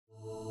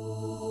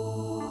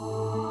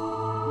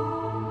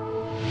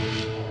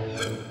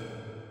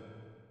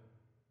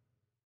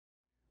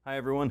Hi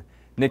everyone,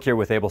 Nick here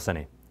with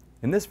AbelCine.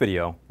 In this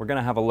video, we're going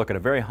to have a look at a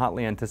very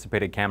hotly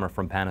anticipated camera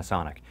from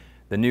Panasonic,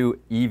 the new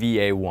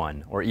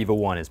EVA-1, or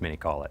EVA-1 as many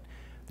call it.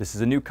 This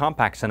is a new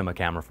compact cinema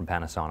camera from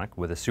Panasonic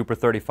with a super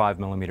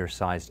 35mm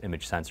sized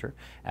image sensor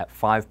at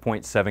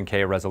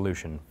 5.7K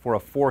resolution for a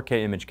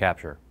 4K image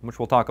capture, which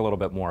we'll talk a little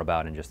bit more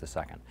about in just a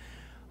second.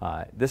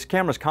 This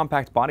camera's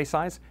compact body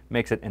size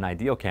makes it an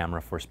ideal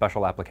camera for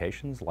special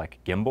applications like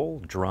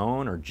gimbal,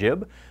 drone, or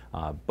jib,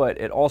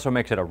 but it also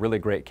makes it a really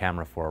great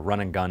camera for a run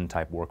and gun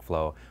type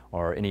workflow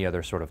or any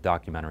other sort of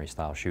documentary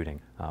style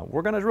shooting.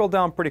 We're going to drill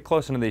down pretty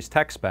close into these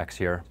tech specs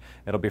here.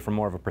 It'll be from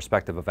more of a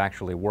perspective of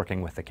actually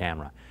working with the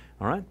camera.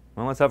 All right,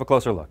 well, let's have a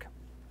closer look.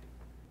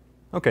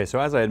 Okay, so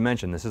as I had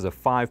mentioned, this is a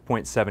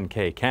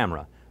 5.7K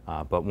camera,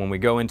 but when we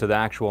go into the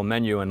actual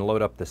menu and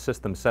load up the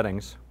system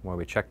settings where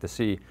we check to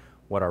see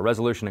what our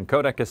resolution and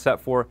codec is set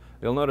for,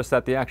 you'll notice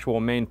that the actual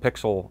main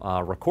pixel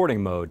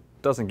recording mode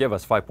doesn't give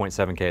us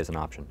 5.7K as an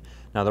option.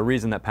 Now the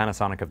reason that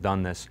Panasonic have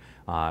done this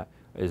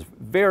is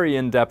very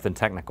in-depth and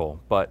technical,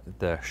 but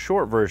the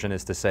short version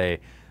is to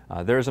say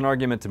there's an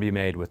argument to be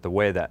made with the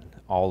way that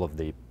all of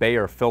the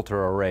Bayer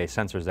filter array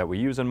sensors that we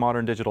use in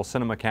modern digital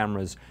cinema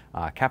cameras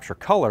capture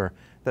color,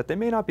 that they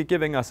may not be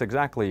giving us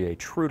exactly a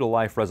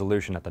true-to-life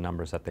resolution at the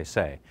numbers that they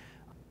say.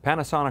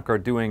 Panasonic are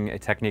doing a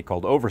technique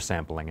called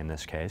oversampling in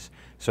this case,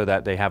 so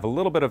that they have a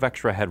little bit of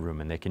extra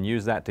headroom and they can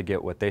use that to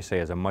get what they say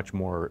is a much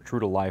more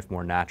true-to-life,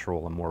 more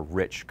natural and more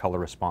rich color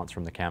response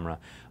from the camera,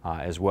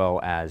 as well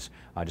as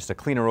just a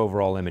cleaner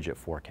overall image at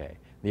 4K.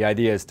 The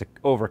idea is to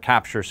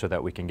over-capture so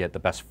that we can get the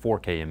best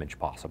 4K image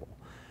possible.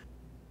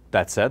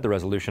 That said, the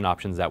resolution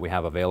options that we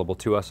have available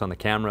to us on the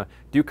camera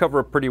do cover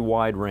a pretty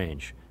wide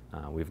range.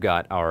 We've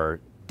got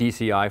our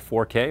DCI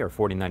 4K or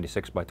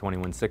 4096 by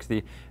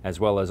 2160, as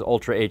well as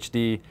Ultra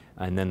HD,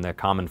 and then the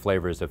common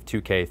flavors of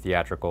 2K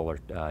theatrical or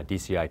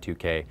DCI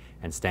 2K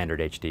and standard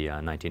HD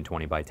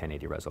 1920 by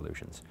 1080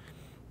 resolutions.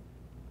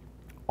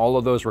 All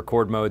of those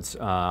record modes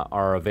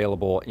are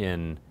available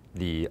in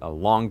the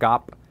long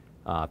GOP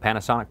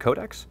Panasonic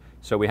codecs.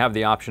 So we have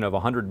the option of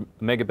 100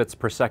 megabits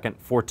per second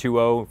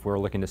 420 if we're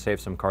looking to save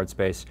some card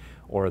space,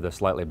 or the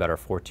slightly better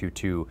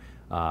 422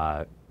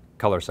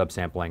 color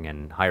subsampling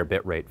and higher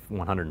bit rate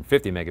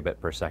 150 megabit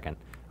per second,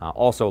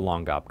 also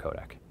long GOP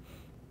codec.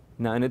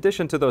 Now in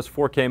addition to those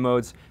 4K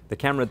modes, the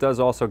camera does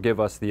also give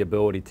us the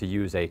ability to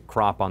use a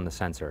crop on the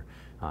sensor.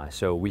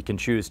 So we can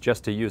choose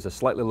just to use a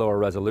slightly lower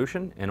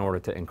resolution in order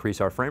to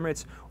increase our frame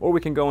rates, or we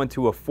can go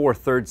into a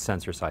 4/3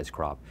 sensor size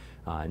crop.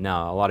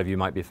 Now a lot of you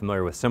might be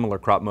familiar with similar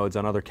crop modes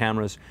on other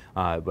cameras,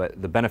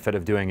 but the benefit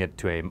of doing it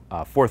to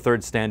a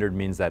 4/3 standard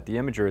means that the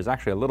imager is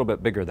actually a little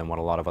bit bigger than what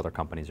a lot of other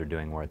companies are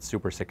doing, where it's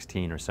Super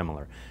 16 or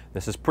similar.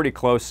 This is pretty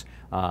close.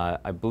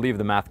 I believe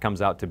the math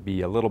comes out to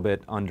be a little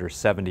bit under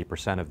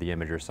 70% of the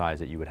imager size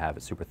that you would have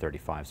at Super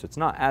 35, so it's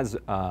not as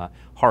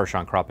harsh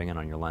on cropping in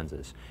on your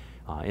lenses.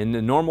 In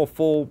the normal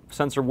full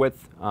sensor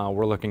width,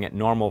 we're looking at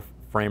normal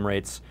frame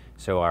rates,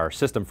 so our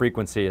system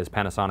frequency, as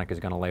Panasonic is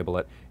going to label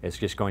it, is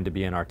just going to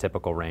be in our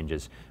typical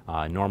ranges.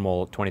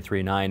 Normal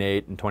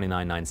 23.98 and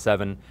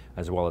 29.97,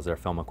 as well as their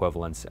film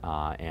equivalents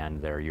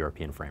and their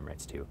European frame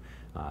rates too.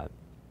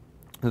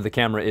 The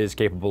camera is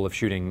capable of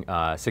shooting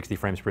 60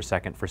 frames per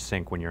second for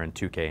sync when you're in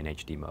 2K and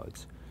HD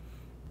modes.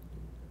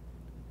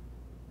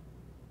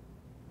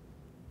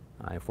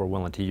 If we're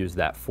willing to use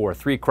that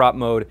 4:3 crop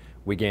mode,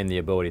 we gain the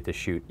ability to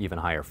shoot even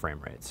higher frame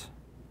rates.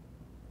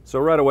 So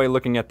right away,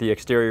 looking at the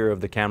exterior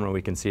of the camera,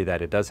 we can see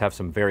that it does have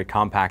some very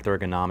compact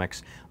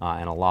ergonomics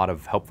and a lot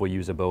of helpful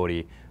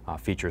usability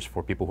features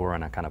for people who are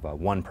in a kind of a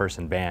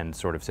one-person band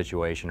sort of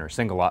situation or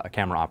single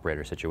camera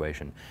operator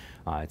situation.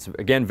 It's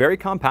again very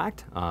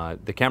compact.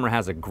 The camera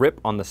has a grip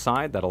on the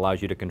side that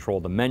allows you to control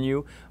the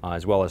menu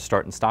as well as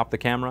start and stop the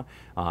camera,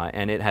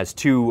 and it has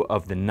 2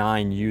 of the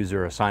 9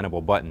 user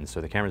assignable buttons.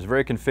 So the camera is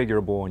very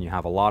configurable and you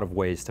have a lot of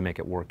ways to make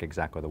it work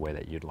exactly the way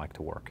that you'd like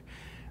to work.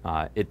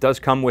 It does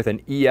come with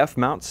an EF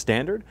mount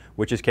standard,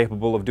 which is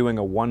capable of doing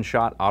a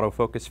one-shot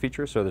autofocus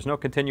feature, so there's no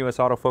continuous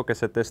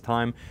autofocus at this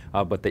time,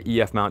 but the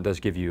EF mount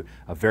does give you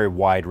a very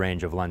wide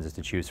range of lenses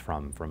to choose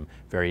from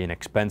very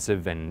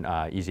inexpensive and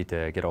easy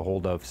to get a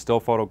hold of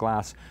still photo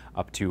glass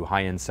up to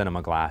high-end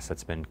cinema glass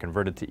that's been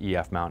converted to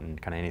EF mount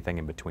and kind of anything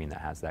in between that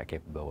has that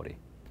capability.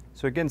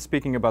 So again,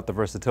 speaking about the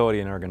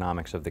versatility and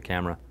ergonomics of the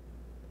camera,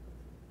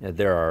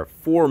 there are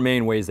 4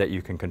 main ways that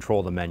you can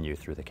control the menu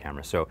through the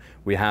camera. So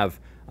we have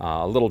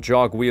a little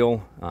jog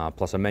wheel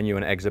plus a menu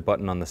and exit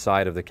button on the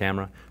side of the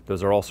camera.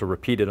 Those are also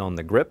repeated on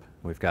the grip.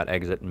 We've got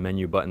exit and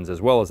menu buttons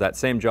as well as that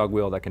same jog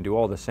wheel that can do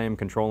all the same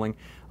controlling.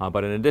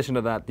 But in addition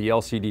to that, the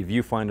LCD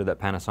viewfinder that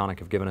Panasonic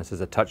have given us is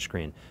a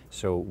touchscreen,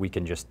 so we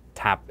can just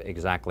tap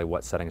exactly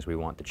what settings we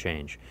want to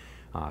change.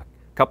 A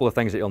couple of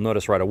things that you'll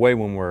notice right away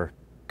when we're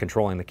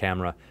controlling the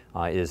camera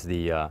is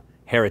the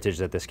heritage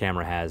that this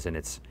camera has in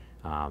its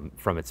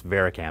from its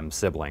Vericam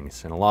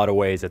siblings. In a lot of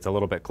ways, it's a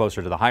little bit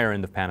closer to the higher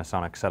end of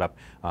Panasonic setup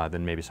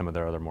than maybe some of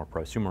their other more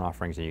prosumer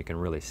offerings, and you can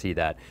really see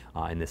that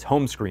in this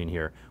home screen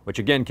here, which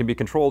again can be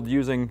controlled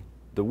using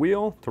the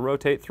wheel to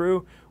rotate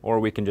through, or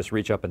we can just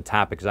reach up and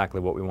tap exactly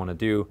what we want to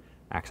do,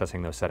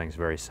 accessing those settings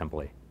very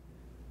simply.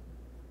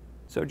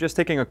 So just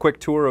taking a quick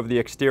tour of the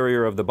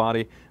exterior of the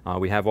body,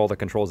 we have all the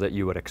controls that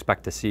you would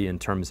expect to see in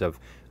terms of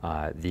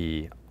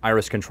the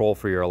iris control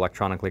for your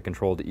electronically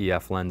controlled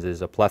EF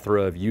lenses, a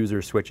plethora of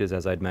user switches,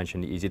 as I'd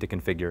mentioned, easy to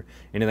configure.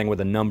 Anything with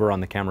a number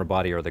on the camera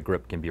body or the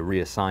grip can be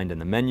reassigned in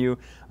the menu,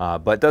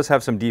 but it does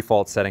have some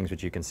default settings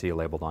which you can see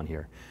labeled on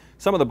here.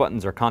 Some of the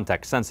buttons are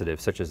context sensitive,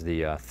 such as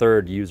the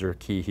third user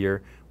key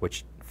here,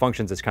 which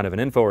functions as kind of an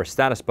info or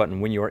status button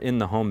when you are in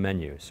the home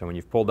menu. So when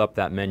you've pulled up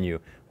that menu,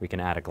 we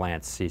can at a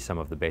glance see some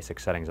of the basic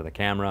settings of the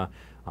camera,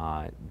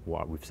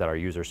 what we've set our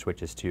user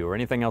switches to, or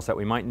anything else that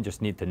we might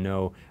just need to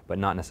know but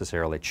not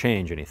necessarily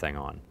change anything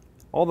on.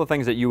 All the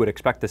things that you would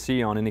expect to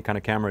see on any kind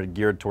of camera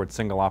geared towards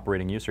single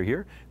operating use are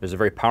here. There's a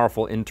very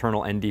powerful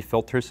internal ND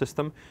filter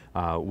system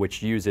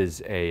which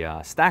uses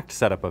a stacked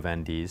setup of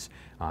NDs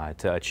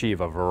to achieve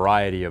a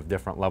variety of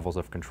different levels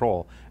of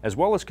control, as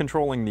well as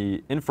controlling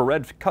the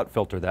infrared cut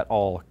filter that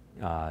all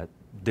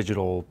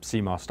digital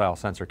CMOS style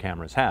sensor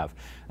cameras have.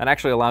 That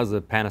actually allows the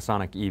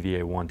Panasonic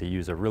EVA-1 to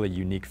use a really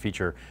unique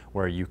feature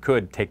where you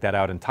could take that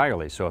out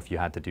entirely. So if you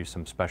had to do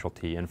some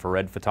specialty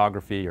infrared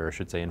photography, or I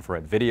should say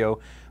infrared video,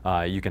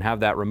 you can have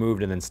that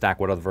removed and then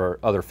stack whatever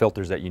other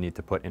filters that you need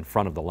to put in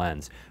front of the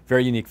lens.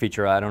 Very unique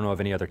feature. I don't know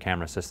of any other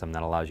camera system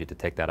that allows you to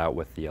take that out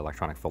with the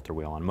electronic filter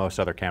wheel. On most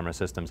other camera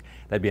systems,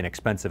 that'd be an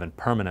expensive and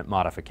permanent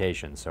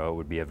modification, so it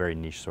would be a very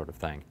niche sort of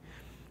thing.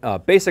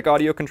 Basic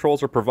audio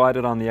controls are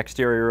provided on the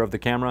exterior of the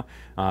camera.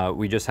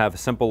 We just have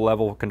simple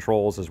level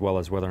controls, as well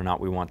as whether or not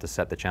we want to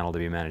set the channel to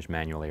be managed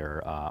manually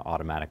or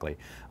automatically.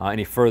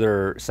 Any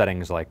further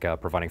settings like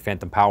providing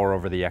phantom power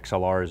over the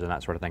XLRs and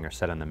that sort of thing are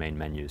set in the main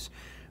menus.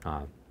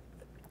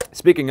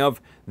 Speaking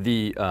of,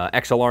 the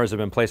XLRs have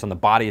been placed on the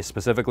body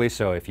specifically,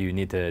 so if you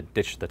need to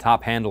ditch the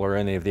top handle or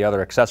any of the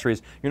other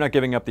accessories, you're not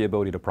giving up the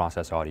ability to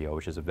process audio,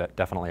 which is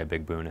definitely a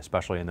big boon,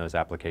 especially in those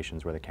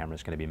applications where the camera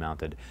is going to be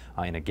mounted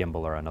in a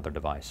gimbal or another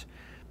device.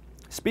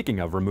 Speaking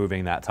of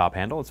removing that top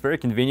handle, it's very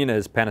convenient,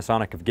 as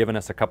Panasonic have given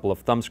us a couple of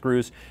thumb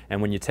screws,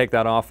 and when you take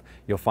that off,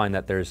 you'll find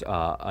that there's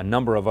a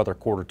number of other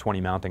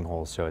 1/4-20 mounting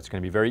holes, so it's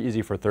going to be very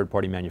easy for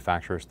third-party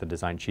manufacturers to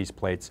design cheese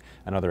plates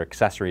and other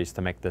accessories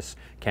to make this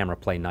camera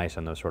play nice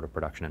in those sort of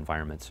production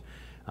environments.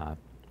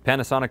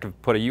 Panasonic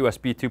have put a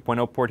USB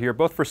 2.0 port here,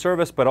 both for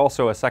service, but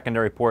also a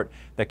secondary port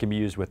that can be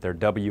used with their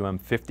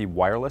WM50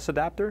 wireless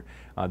adapter.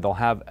 They'll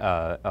have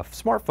a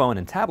smartphone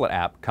and tablet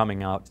app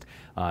coming out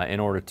in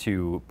order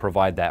to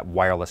provide that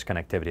wireless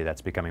connectivity that's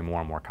becoming more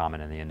and more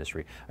common in the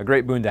industry. A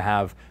great boon to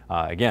have,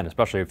 again,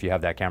 especially if you have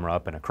that camera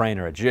up in a crane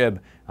or a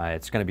jib.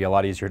 It's going to be a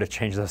lot easier to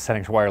change those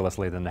settings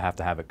wirelessly than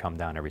to have it come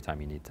down every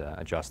time you need to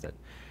adjust it.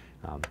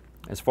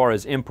 As far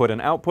as input and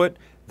output,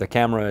 the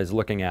camera is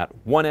looking at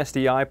one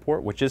SDI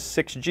port, which is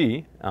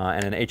 6G,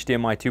 and an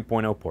HDMI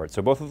 2.0 port.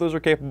 So both of those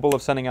are capable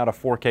of sending out a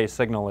 4K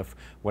signal if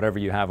whatever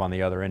you have on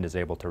the other end is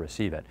able to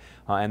receive it.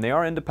 And they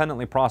are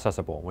independently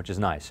processable, which is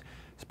nice,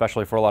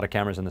 especially for a lot of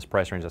cameras in this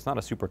price range. That's not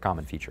a super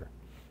common feature.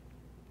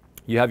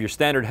 You have your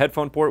standard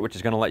headphone port, which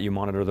is going to let you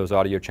monitor those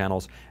audio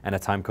channels, and a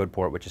timecode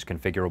port, which is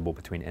configurable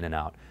between in and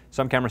out.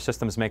 Some camera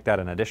systems make that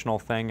an additional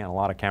thing, and a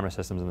lot of camera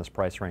systems in this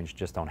price range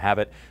just don't have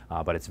it,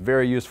 but it's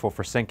very useful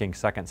for syncing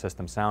second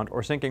system sound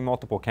or syncing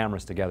multiple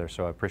cameras together,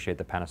 so I appreciate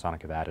that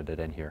Panasonic have added it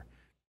in here.